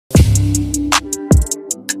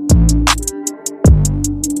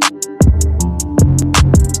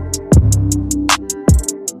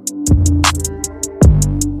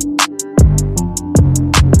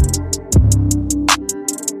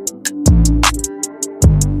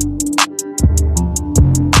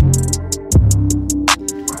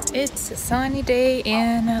It's a sunny day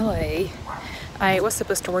in LA. I was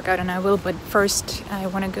supposed to work out and I will, but first I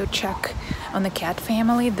want to go check on the cat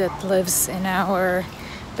family that lives in our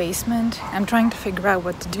basement. I'm trying to figure out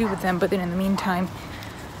what to do with them, but then in the meantime,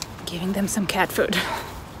 giving them some cat food.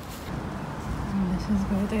 And this is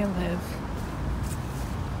where they live.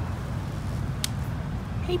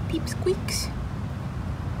 Hey, peep squeaks.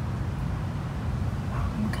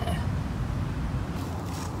 Okay.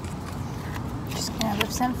 Just gonna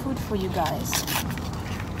have some food for you guys.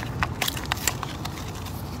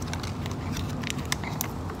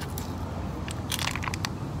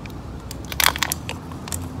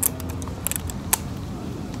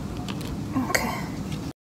 Okay.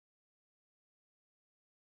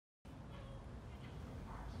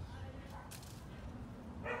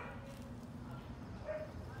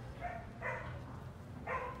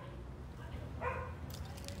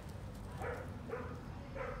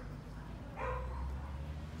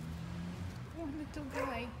 Little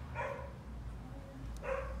guy.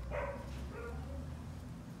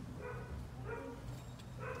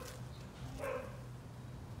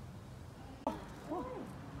 Oh.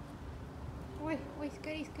 Wait,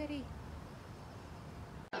 scary.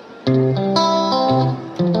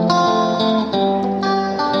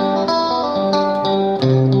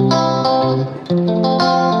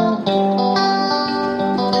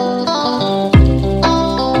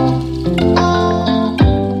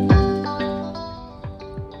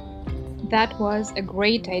 That was a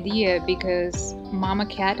great idea because Mama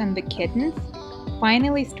Cat and the kittens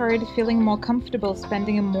finally started feeling more comfortable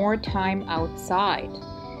spending more time outside.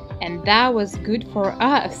 And that was good for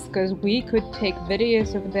us because we could take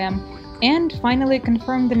videos of them and finally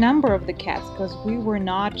confirm the number of the cats because we were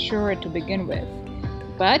not sure to begin with.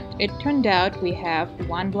 But it turned out we have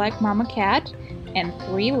one black mama cat and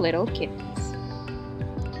 3 little kittens.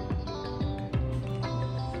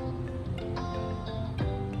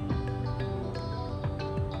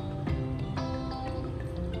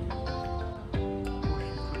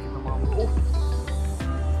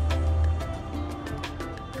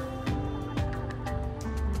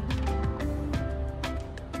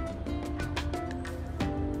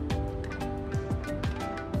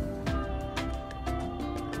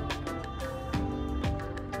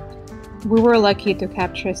 We were lucky to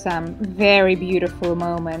capture some very beautiful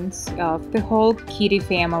moments of the whole kitty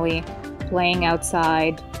family playing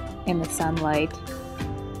outside in the sunlight.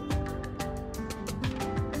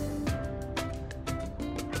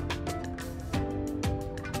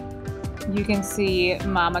 You can see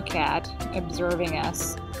Mama Cat observing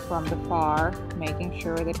us from the far, making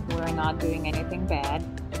sure that we're not doing anything bad.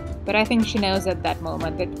 But I think she knows at that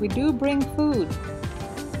moment that we do bring food.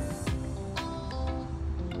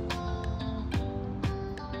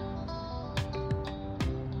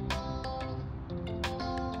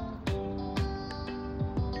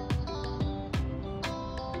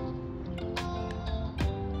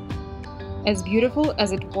 As beautiful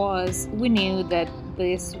as it was, we knew that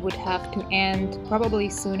this would have to end probably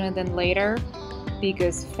sooner than later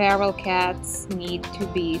because feral cats need to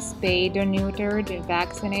be spayed or neutered,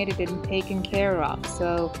 vaccinated and taken care of.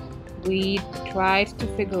 So we tried to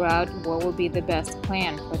figure out what would be the best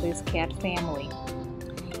plan for this cat family.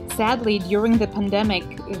 Sadly, during the pandemic,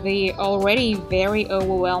 the already very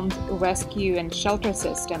overwhelmed rescue and shelter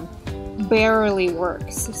system barely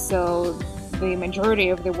works. So the majority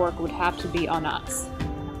of the work would have to be on us.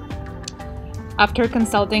 After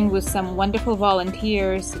consulting with some wonderful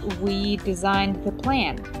volunteers, we designed the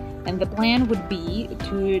plan. And the plan would be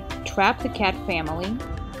to trap the cat family,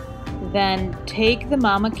 then take the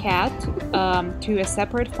mama cat to a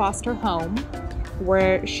separate foster home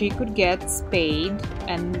where she could get spayed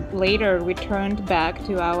and later returned back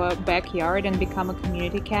to our backyard and become a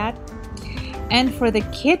community cat. And for the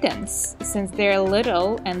kittens, since they're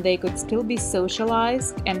little and they could still be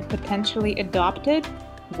socialized and potentially adopted,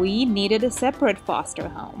 we needed a separate foster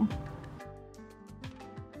home.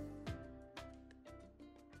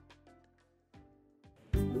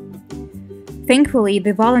 Thankfully,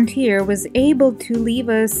 the volunteer was able to leave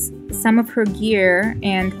us some of her gear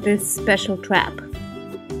and this special trap.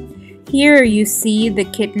 Here you see the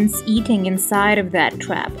kittens eating inside of that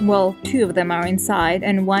trap. Well, 2 of them are inside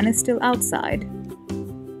and 1 is still outside.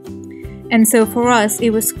 And so for us, it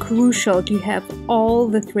was crucial to have all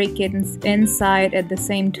the 3 kittens inside at the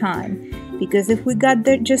same time, because if we got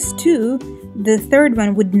there just 2, the 3rd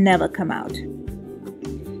one would never come out.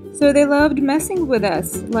 So they loved messing with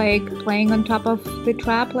us, like playing on top of the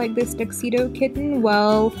trap like this tuxedo kitten,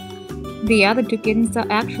 while the other 2 kittens are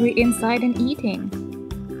actually inside and eating.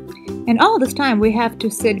 And all this time we have to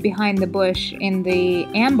sit behind the bush in the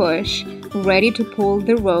ambush, ready to pull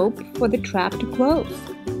the rope for the trap to close.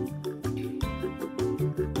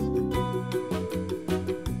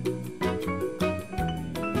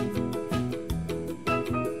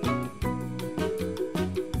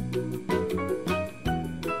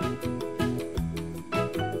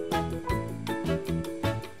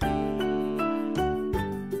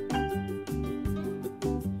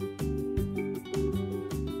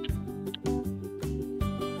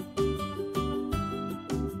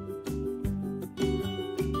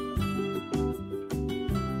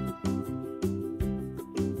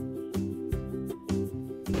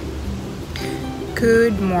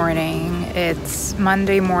 Good morning. It's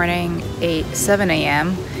Monday morning, 7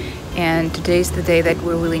 a.m. and today's the day that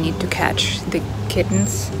we really need to catch the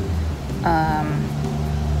kittens.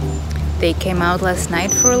 They came out last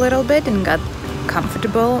night for a little bit and got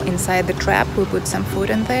comfortable inside the trap. We put some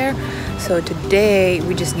food in there. So today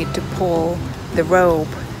we just need to pull the rope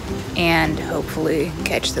and hopefully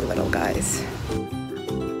catch the little guys.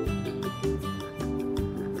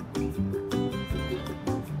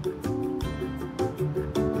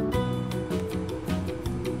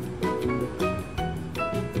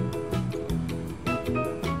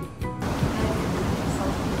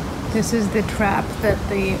 This is the trap that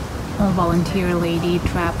the volunteer lady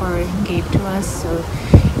trapper gave to us. So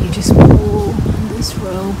you just pull this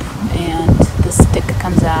rope and the stick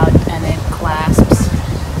comes out and it clasps.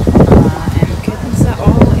 And kittens are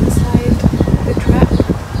all inside the trap.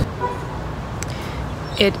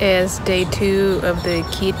 It is day 2 of the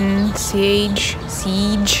kitten siege.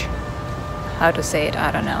 How to say it,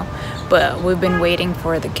 I don't know. But we've been waiting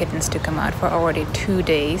for the kittens to come out for already 2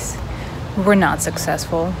 days. We were not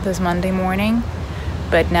successful this Monday morning,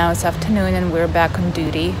 but now it's afternoon and we're back on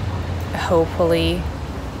duty. Hopefully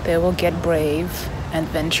they will get brave and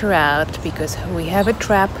venture out because we have a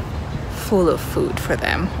trap full of food for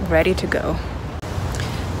them, ready to go.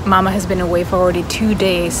 Mama has been away for already 2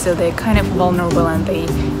 days, so they're kind of vulnerable and they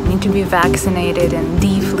need to be vaccinated and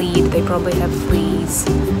defleed. They probably have fleas.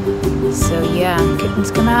 So yeah, kittens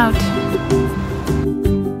come out.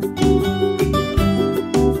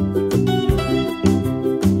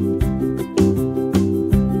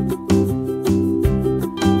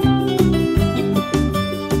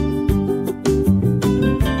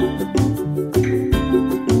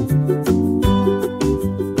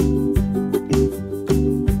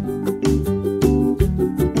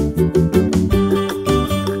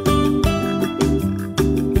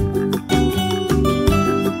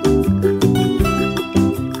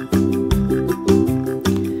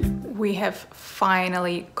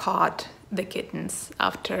 Finally caught the kittens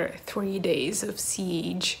after 3 days of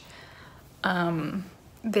siege.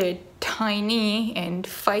 They're tiny and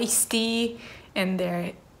feisty and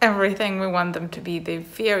they're everything we want them to be. They're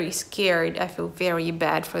very scared. I feel very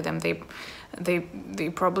bad for them. They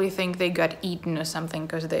probably think they got eaten or something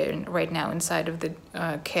because they're right now inside of the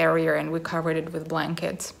carrier and we covered it with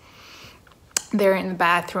blankets. They're in the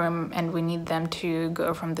bathroom and we need them to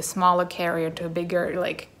go from the smaller carrier to a bigger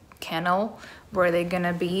like kennel where they're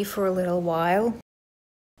gonna be for a little while.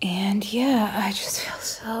 And yeah, I just feel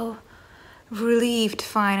so relieved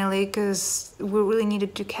finally because we really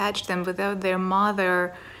needed to catch them. Without their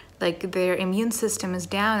mother, like their immune system is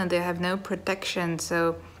down and they have no protection,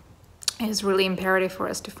 so it's really imperative for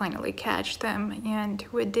us to finally catch them, and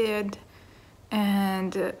we did.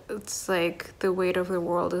 And it's like the weight of the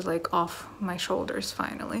world is like off my shoulders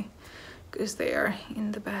finally because they are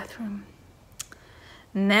in the bathroom.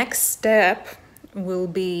 Next step will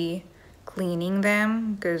be cleaning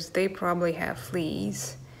them because they probably have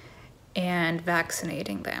fleas and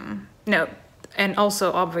vaccinating them. No, and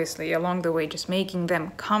also obviously along the way just making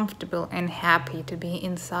them comfortable and happy to be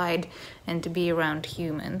inside and to be around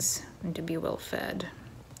humans and to be well fed.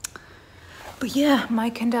 But yeah,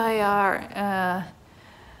 Mike and I are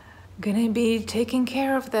gonna be taking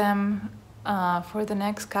care of them for the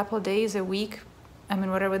next couple of days, a week. I mean,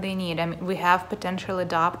 whatever they need. I mean, we have potential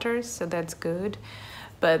adopters, so that's good.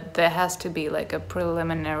 But there has to be like a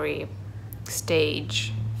preliminary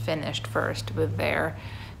stage finished first with their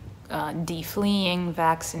defleeing,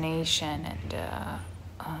 vaccination,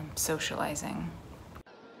 and socializing.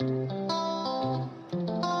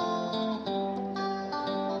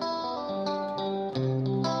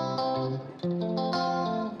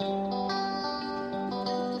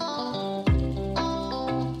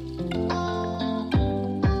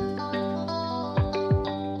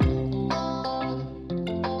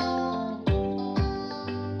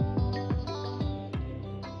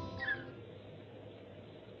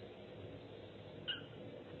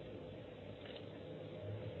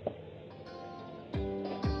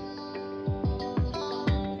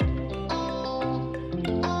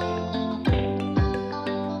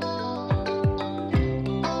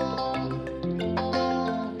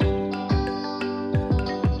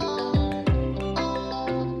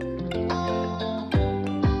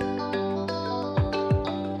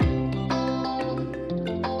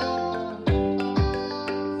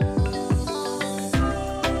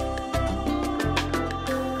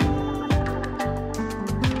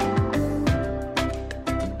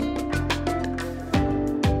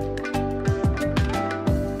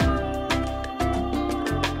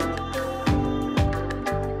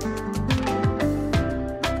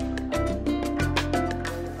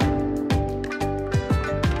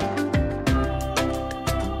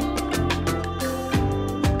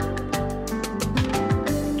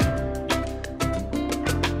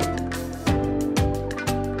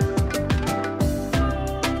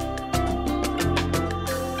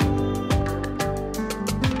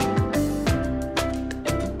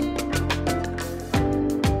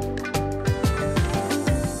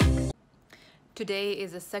 Today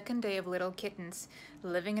is the second day of little kittens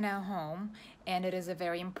living in our home, and it is a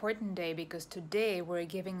very important day because today we're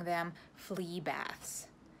giving them flea baths.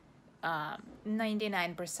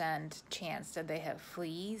 99% chance that they have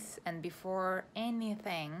fleas, and before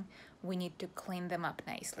anything we need to clean them up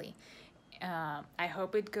nicely. I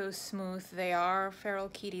hope it goes smooth. They are feral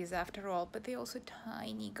kitties after all, but they're also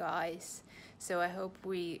tiny guys, so I hope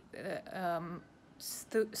we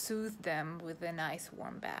soothe them with a nice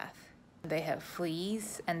warm bath. They have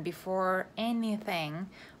fleas, and before anything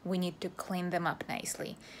we need to clean them up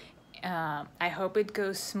nicely. I hope it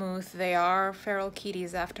goes smooth. They are feral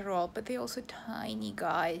kitties after all, but they're also tiny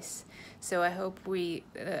guys, so I hope we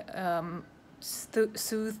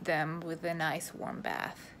soothe them with a nice warm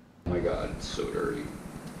bath. Oh my god, it's so dirty.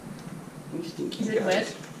 Is it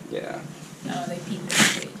wet? Yeah. No, they peed the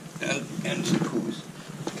street. And some poos.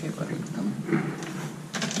 Okay, buddy, come here.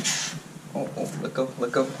 Oh, let go,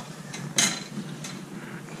 let go.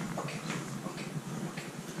 Okay.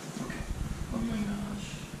 Oh my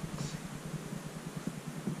gosh.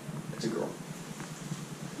 It's a girl.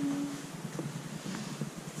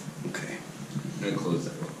 Okay. I'm gonna close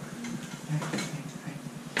that real quick.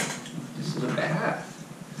 This is a bath.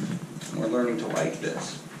 We're learning to like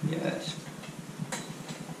this. Yes.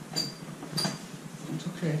 It's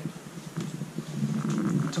okay.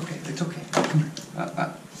 It's okay. It's okay. Come here.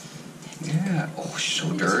 Yeah. Oh, she's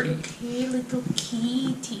so dirty. Okay, little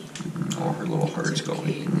kitty. Oh, her little heart's going.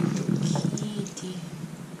 Okay, little kitty.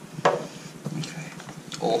 Okay.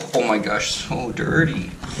 Oh my gosh, so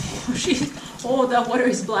dirty. Oh, that water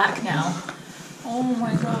is black now. Oh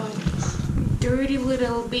my god. Dirty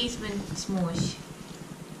little basement smush.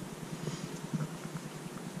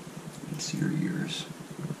 See your ears.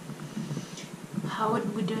 How are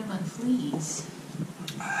we doing on fleas?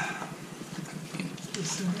 You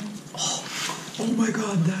see them? Oh my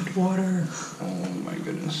god, that water. Oh my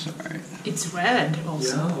goodness, alright. It's red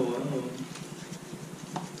also. Yeah, wow.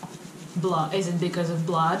 Blood. Is it because of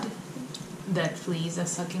blood that fleas are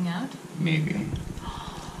sucking out? Maybe.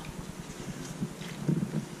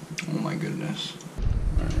 Oh my goodness.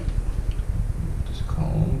 Alright. Just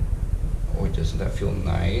calm. Oh, doesn't that feel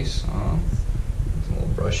nice, huh? It's a little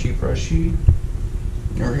brushy.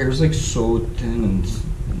 Her hair's like so thin and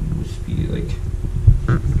wispy, like.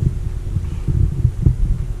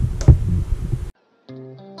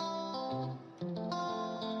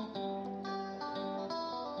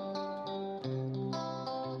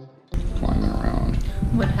 Flying around.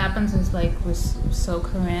 What happens is, like, we soak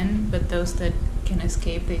her in, but those that can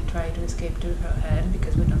escape, they try to escape to her head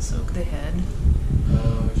because we don't soak the head.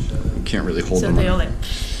 Oh shit. You can't really hold them. So they all like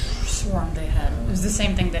swarm the head. It was the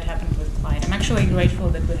same thing that happened with Clyde. I'm actually grateful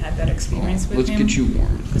that we had that experience with him. Let's get you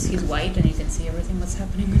warm. Because he's white and you can see everything that's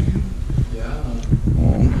happening with him. Yeah.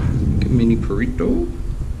 Oh, mini burrito.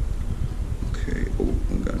 Okay. Oh,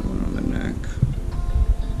 we got one on the neck.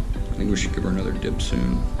 I think we should give her another dip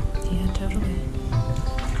soon. Yeah, totally.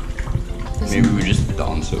 Maybe we just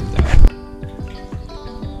dawn soak that.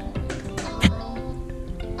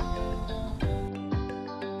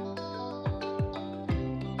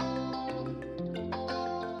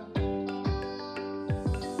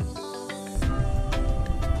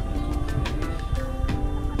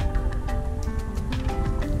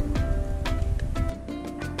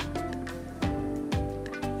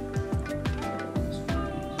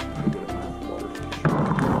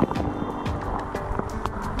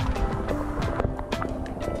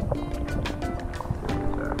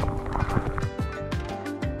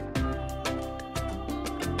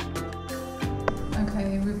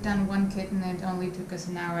 We've done one kitten and it only took us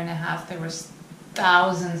an hour and a half. There was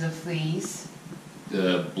thousands of fleas.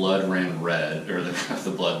 The blood ran red, or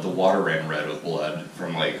the water ran red with blood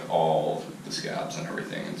from like all the scabs and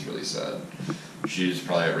everything. It's really sad. She's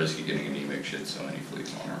probably at risk of getting anemic. She had so many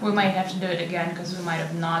fleas on her. We might have to do it again because we might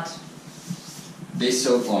have not. They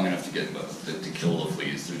soaked long enough to get to kill the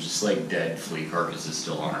fleas. There's just like dead flea carcasses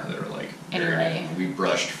still on her that are like anyway. We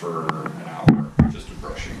brushed for an hour, just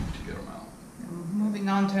brushing to get them out. Moving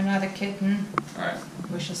on to another kitten. All right.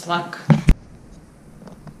 Wish us luck.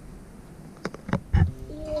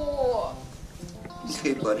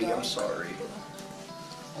 Okay, buddy, I'm sorry.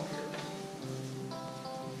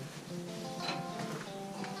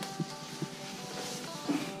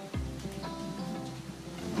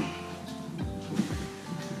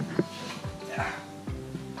 Yeah.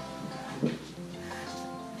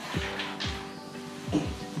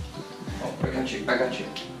 Oh, I got you.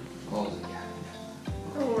 Close it.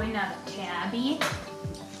 Oh, another tabby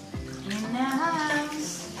in the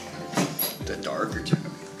house. The darker tabby.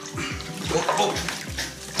 Oh.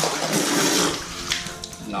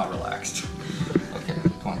 Not relaxed.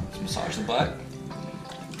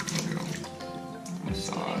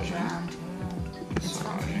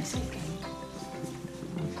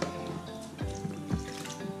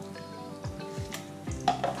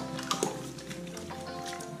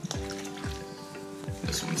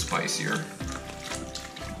 spicier.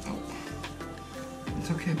 Oh.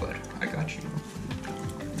 It's okay, bud. I got you.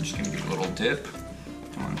 I'm just gonna do a little dip.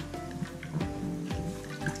 Come on.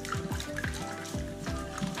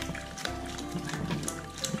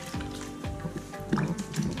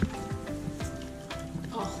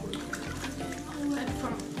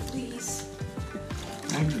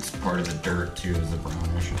 I think it's part of the dirt too, is the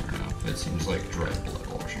brownish. I don't know. It seems like dried blood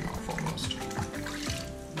washing off almost.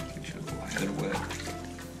 Get your little head wet.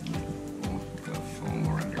 Got foam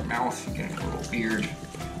around your mouth. You're getting a little beard.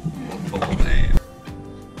 A little bubble man.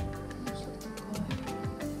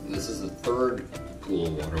 This is the third pool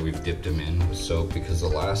of water we've dipped him in with soap because the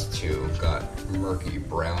last two got murky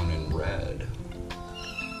brown and red.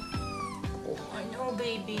 Oh, I know,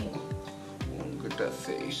 baby. Oh, look at that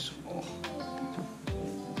face. Oh.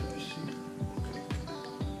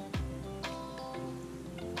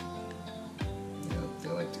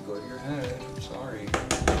 Go to your head. I'm sorry.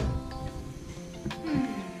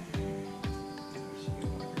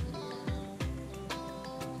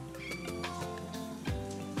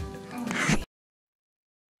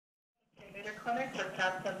 Clinic for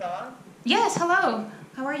cats and dogs. Yes, hello.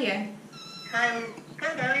 How are you? I'm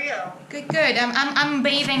good. How are you? Good, good. I'm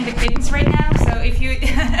bathing the kittens right now, so if you,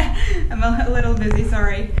 I'm a little busy.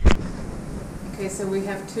 Sorry. Okay, so we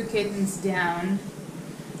have 2 kittens down.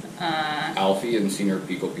 Alfie and Senior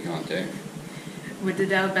Pico Picante. We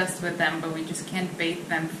did our best with them, but we just can't bathe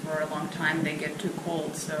them for a long time. They get too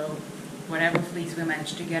cold, so whatever fleas we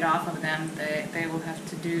manage to get off of them, they will have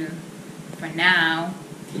to do for now.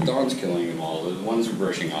 The dog's killing them all. The ones we're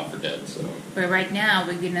brushing off are dead, so. But right now,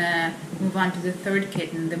 we're gonna move on to the 3rd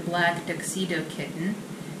kitten, the black tuxedo kitten.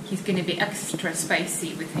 He's gonna be extra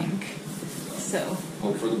spicy, we think. So.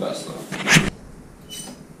 Hope for the best, though.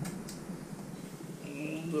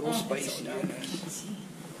 Little spicy. Okay,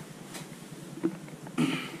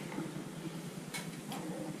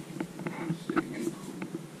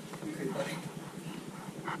 buddy.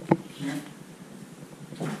 Here.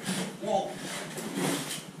 Whoa.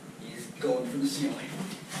 He's going for the ceiling.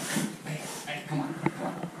 Hey, come on.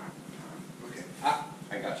 Okay. Ah,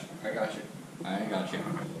 I got you. I got you.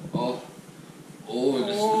 Oh,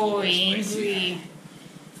 this is a little spicy.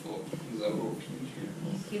 Oh, is that a little pinch here?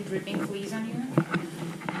 Is he dripping fleas on you?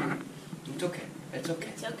 It's okay. It's okay.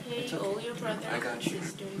 It's okay. All your brothers I got you. and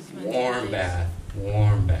sisters. Warm bath.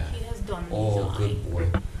 Warm bath. He has done Oh, his good eye. boy.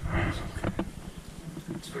 It's okay.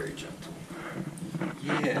 It's very gentle.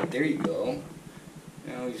 Yeah, there you go.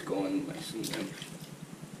 Now he's going nicely limp.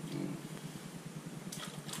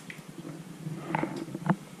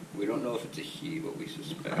 We don't know if it's a he, but we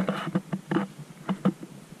suspect. Just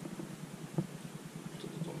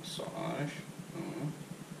a little massage.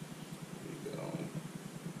 There you go.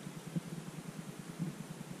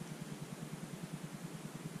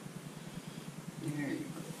 There you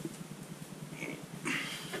go.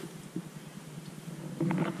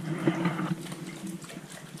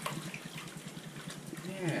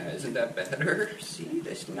 Yeah, isn't that better? See,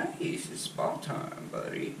 that's nice. It's spa time,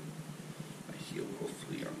 buddy. I see a little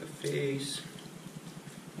flea on the face.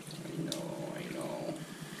 I know.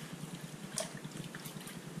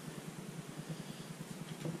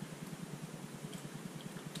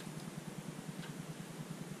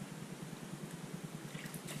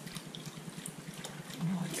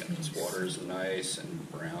 Again, this water is nice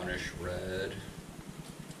and brownish red.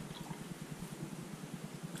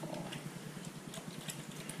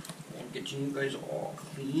 Get you guys all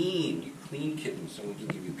clean. You clean kittens, so we can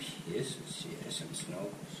give you kisses, yes, and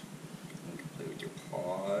snuggles. We can play with your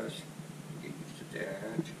paws. Get used to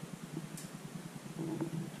that.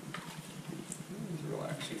 He's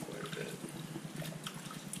relaxing quite a bit.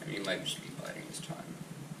 I mean, he might just be biding his time.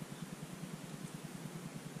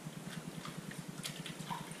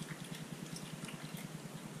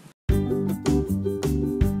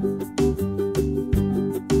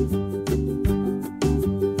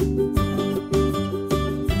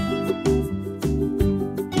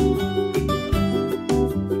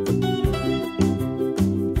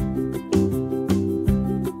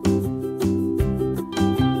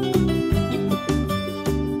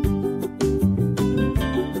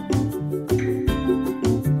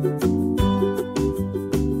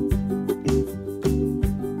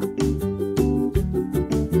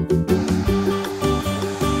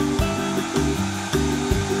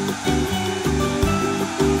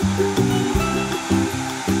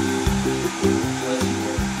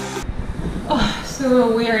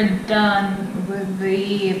 So we are done with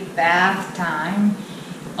the bath time.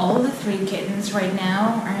 All the 3 kittens right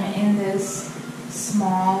now are in this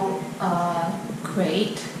small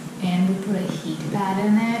crate, and we put a heat pad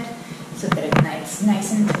in it so that it's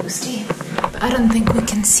nice and toasty. But I don't think we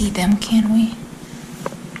can see them, can we?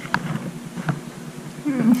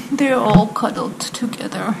 They're all cuddled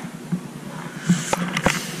together.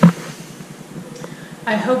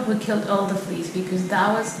 I hope we killed all the fleas because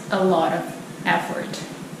that was a lot of effort.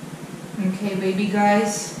 Okay, baby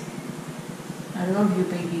guys. I love you,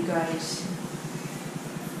 baby guys.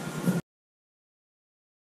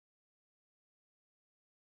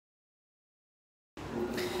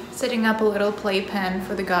 Setting up a little playpen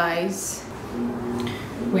for the guys.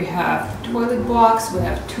 We have toilet box, we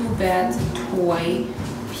have 2 beds, a toy,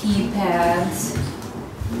 pee pads.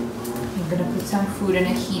 I'm gonna put some food in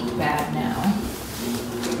a heat pad now.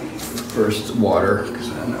 First water, because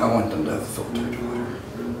then I want them to have filtered water.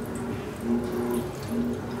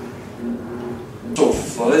 So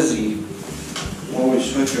fuzzy. Always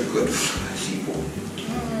such a good fuzzy boy.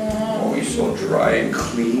 Always so dry and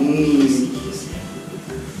clean.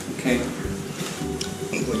 Okay.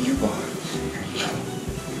 What you bought? Here you go.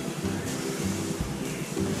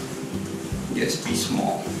 Yes, be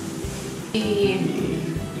small.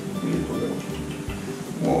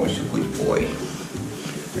 Oh, he's a good boy.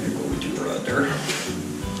 I'm gonna go with your brother.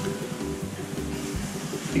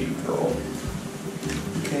 Big girl.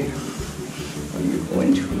 Okay. What are you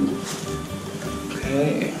going to?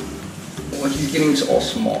 Okay. Well, he's getting all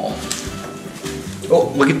small.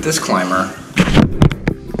 Oh, look at this climber.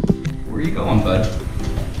 Where are you going, bud?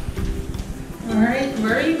 Alright,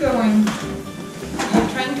 where are you going? Are you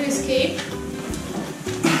trying to escape?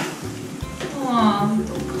 Aw,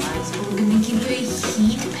 little guys, we're gonna give you a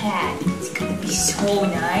heat pad. It's gonna be so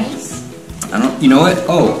nice. I don't, you know what?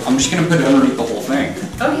 Oh, I'm just gonna put it underneath the whole thing.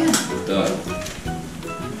 Oh yeah. Duh.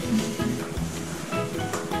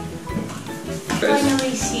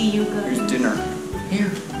 Finally see you guys. Here's dinner.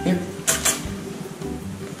 Here.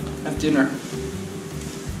 Have dinner.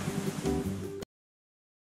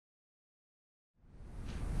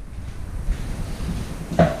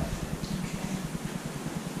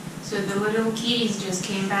 So the little kitties just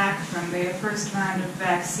came back from their first round of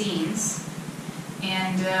vaccines,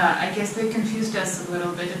 and I guess they confused us a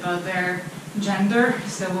little bit about their gender,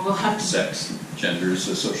 so we will have to... Sex. Gender is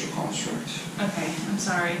a social construct. Okay, I'm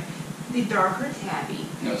sorry. The darker tabby.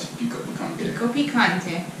 No, it's pico picante. Pico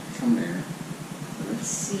picante. Come here. Let's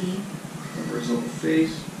see. Cover his little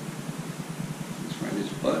face. Let's find his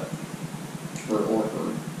butt. Or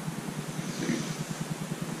her. See?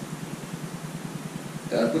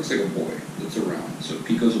 That looks like a boy. That's around. So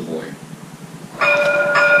Pico's a boy.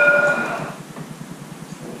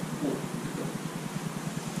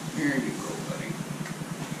 Here you go, buddy.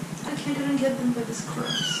 I can't even get them by the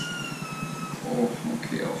scrubs. Oh,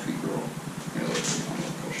 okay, Alfie girl. Yeah, look,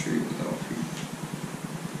 I'll show you with Alfie.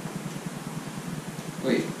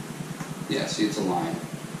 Wait. Yeah, see, it's a line.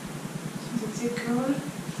 Is it a girl?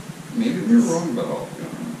 Maybe we're wrong about Alfie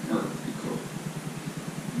or Pico.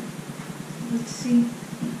 Let's see.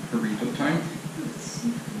 Burrito time? Let's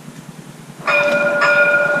see.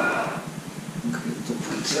 Okay, little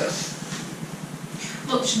princess.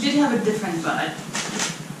 Look, she did have a different butt.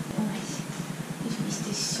 Oh, ich miss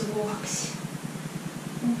the socks.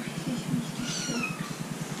 Oh, ich miss the socks.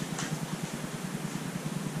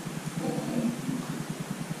 Oh, okay.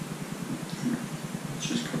 Let's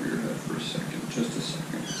just cover your head for a second. Just a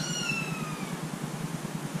second.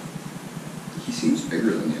 He seems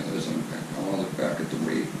bigger than the others. I want to look back at the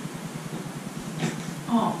weight.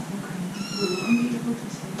 Oh, okay. Blue, I'm beautiful to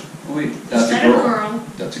say. Oh wait, that's Is that a girl. a girl?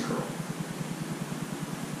 That's a girl.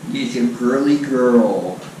 It's a girly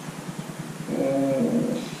girl.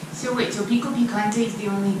 Oh. So wait, so Pico Picante is the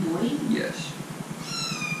only boy? Yes.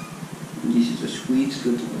 This is a sweet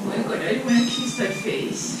little Oh my boy. god, I want to kiss that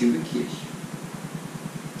face. Give a kiss.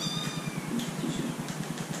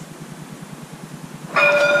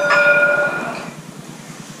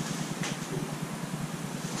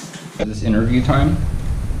 This interview time.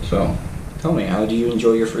 So, tell me, how do you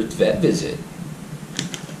enjoy your first vet visit?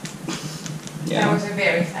 That was a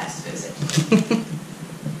very fast visit.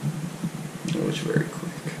 It was very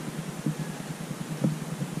quick.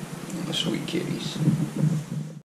 Oh, sweet kitties.